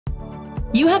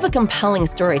You have a compelling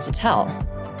story to tell,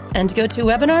 and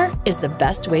GoToWebinar is the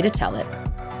best way to tell it.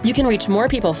 You can reach more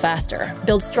people faster,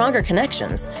 build stronger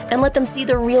connections, and let them see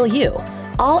the real you,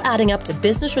 all adding up to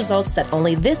business results that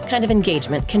only this kind of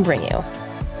engagement can bring you.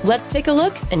 Let's take a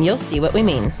look and you'll see what we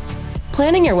mean.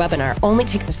 Planning your webinar only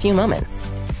takes a few moments.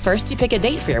 First, you pick a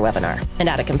date for your webinar and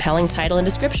add a compelling title and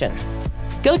description.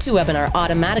 GoToWebinar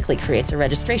automatically creates a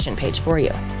registration page for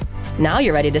you. Now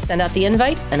you're ready to send out the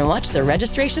invite and watch the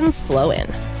registrations flow in.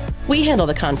 We handle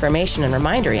the confirmation and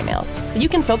reminder emails so you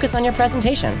can focus on your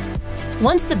presentation.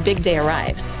 Once the big day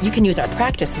arrives, you can use our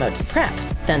practice mode to prep,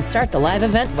 then start the live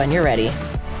event when you're ready.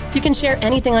 You can share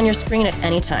anything on your screen at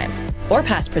any time, or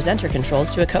pass presenter controls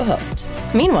to a co-host.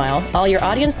 Meanwhile, all your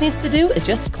audience needs to do is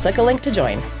just click a link to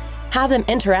join. Have them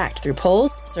interact through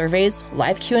polls, surveys,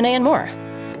 live Q&A, and more.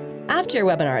 After your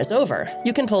webinar is over,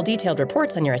 you can pull detailed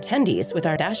reports on your attendees with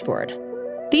our dashboard.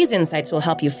 These insights will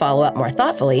help you follow up more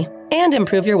thoughtfully and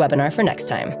improve your webinar for next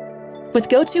time. With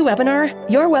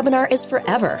GoToWebinar, your webinar is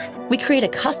forever. We create a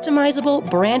customizable,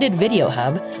 branded video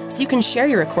hub so you can share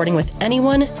your recording with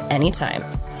anyone, anytime.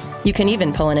 You can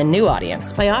even pull in a new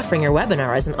audience by offering your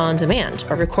webinar as an on-demand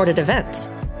or recorded event.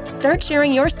 Start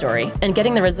sharing your story and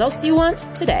getting the results you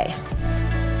want today.